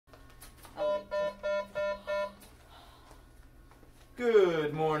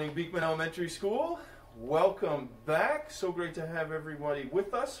morning, Beekman Elementary School. Welcome back. So great to have everybody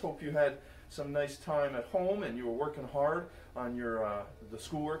with us. Hope you had some nice time at home and you were working hard on your the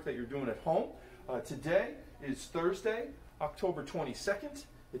schoolwork that you're doing at home. Today is Thursday, October 22nd.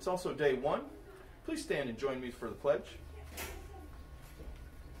 It's also day one. Please stand and join me for the pledge.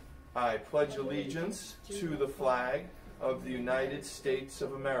 I pledge allegiance to the flag of the United States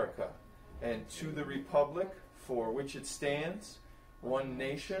of America and to the republic for which it stands, one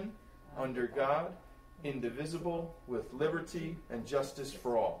nation, under God, indivisible, with liberty and justice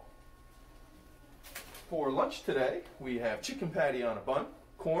for all. For lunch today, we have chicken patty on a bun,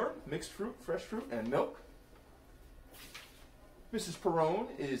 corn, mixed fruit, fresh fruit, and milk. Mrs. Perrone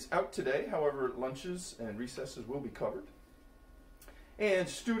is out today, however, lunches and recesses will be covered. And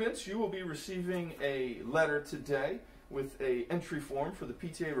students, you will be receiving a letter today with an entry form for the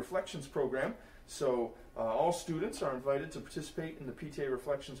PTA Reflections program. So all students are invited to participate in the PTA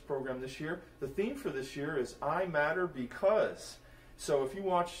Reflections program this year. The theme for this year is I Matter Because. So if you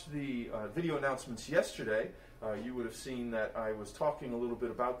watched the video announcements yesterday, you would have seen that I was talking a little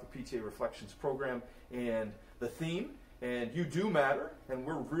bit about the PTA Reflections program and the theme. And you do matter, and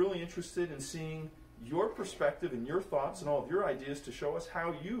we're really interested in seeing your perspective and your thoughts and all of your ideas to show us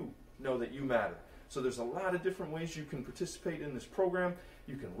how you know that you matter. So there's a lot of different ways you can participate in this program.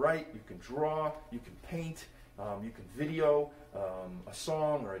 You can write, you can draw, you can paint, you can video a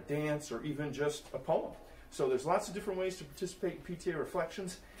song or a dance or even just a poem. So there's lots of different ways to participate in PTA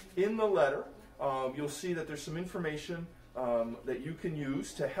Reflections. In the letter, you'll see that there's some information that you can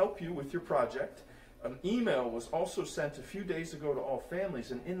use to help you with your project. An email was also sent a few days ago to all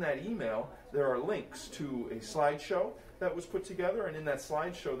families, and in that email there are links to a slideshow that was put together, and in that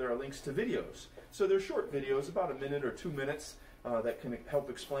slideshow there are links to videos. So they're short videos, about a minute or 2 minutes, that can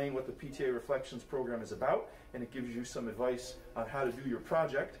help explain what the PTA Reflections program is about, and it gives you some advice on how to do your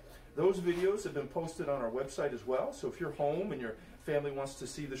project. Those videos have been posted on our website as well, so if you're home and your family wants to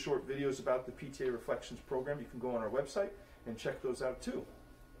see the short videos about the PTA Reflections program, you can go on our website and check those out too.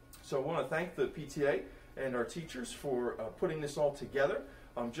 So I want to thank the PTA and our teachers for putting this all together.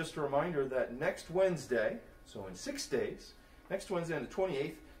 Just a reminder that next Wednesday, so in 6 days, next Wednesday on the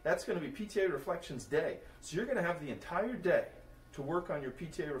 28th, that's going to be PTA Reflections Day. So you're going to have the entire day to work on your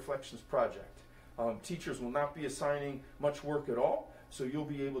PTA Reflections project. Teachers will not be assigning much work at all, so you'll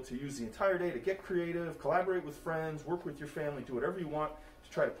be able to use the entire day to get creative, collaborate with friends, work with your family, do whatever you want to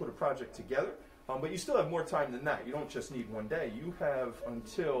try to put a project together. But you still have more time than that. You don't just need one day. You have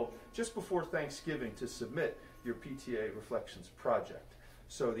until just before Thanksgiving to submit your PTA Reflections project.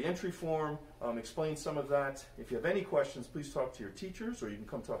 So the entry form explains some of that. If you have any questions, please talk to your teachers, or you can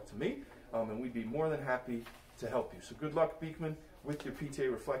come talk to me, and we'd be more than happy to help you. So good luck, Beekman, with your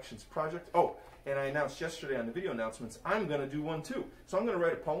PTA Reflections project. Oh, and I announced yesterday on the video announcements, I'm going to do one too. So I'm going to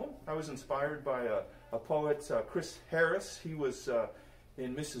write a poem. I was inspired by a poet, Chris Harris. He was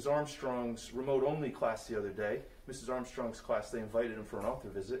in Mrs. Armstrong's remote-only class the other day. Mrs. Armstrong's class, they invited him for an author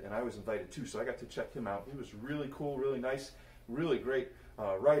visit, and I was invited too, so I got to check him out. He was really cool, really nice, really great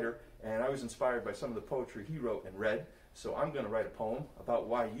writer, and I was inspired by some of the poetry he wrote and read. So I'm going to write a poem about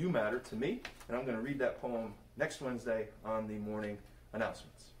why you matter to me, and I'm going to read that poem next Wednesday on the morning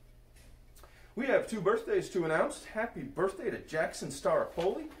announcements. We have 2 birthdays to announce. Happy birthday to Jackson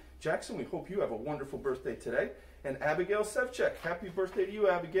Staropoli. Jackson, we hope you have a wonderful birthday today. And Abigail Sevchek, happy birthday to you,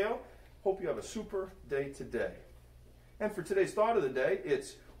 Abigail. Hope you have a super day today. And for today's thought of the day,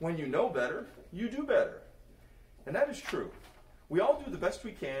 it's when you know better, you do better. And that is true. We all do the best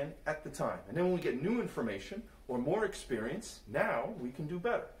we can at the time. And then when we get new information or more experience, now we can do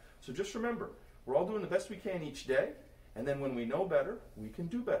better. So just remember, we're all doing the best we can each day. And then when we know better, we can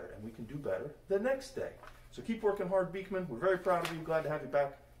do better. And we can do better the next day. So keep working hard, Beekman. We're very proud of you. Glad to have you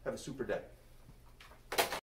back. Have a super day.